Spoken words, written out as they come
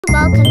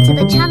Welcome to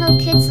the channel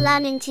Kids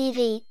Learning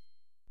TV.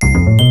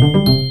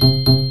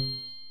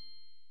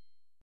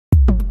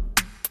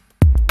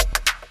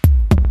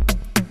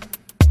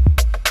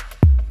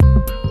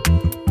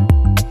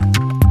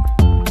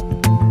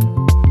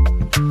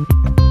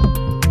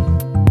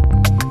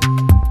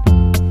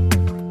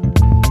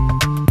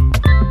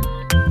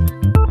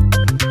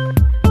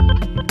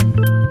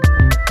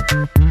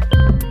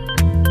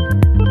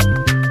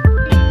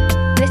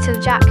 Little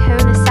Jack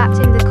Horner sat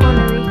in the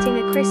corner eating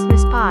a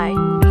Christmas pie.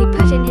 He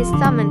put in his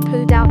thumb and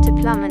pulled out a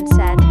plum and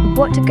said,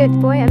 "What a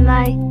good boy am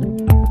I?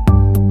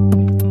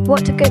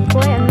 What a good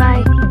boy am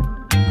I?"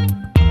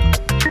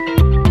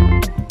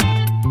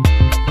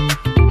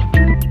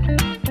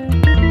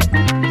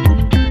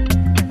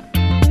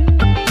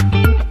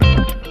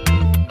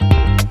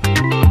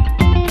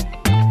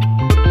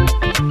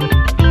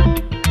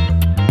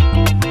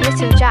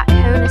 Little Jack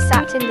Horner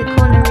sat in the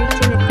corner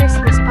eating a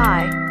Christmas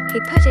pie. He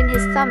put in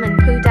his thumb and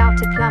pulled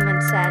out a plum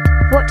and said,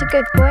 "What a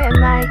good boy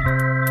am I?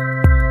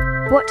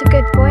 What a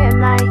good boy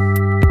am I?"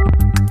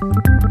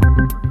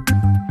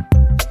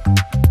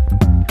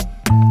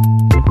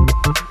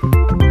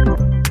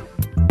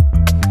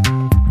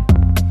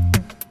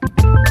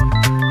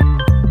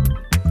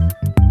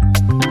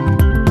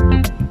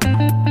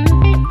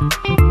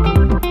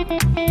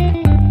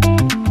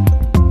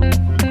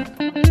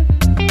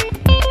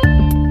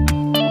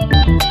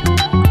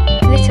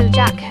 Little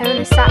Jack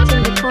Horner sat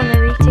in the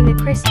corner eating a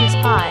Christmas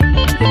pie.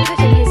 He put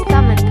in his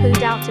thumb and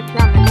pulled out a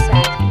plum and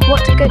said,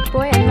 "What a good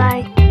boy am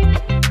I?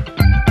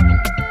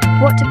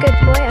 What a good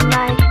boy am I?"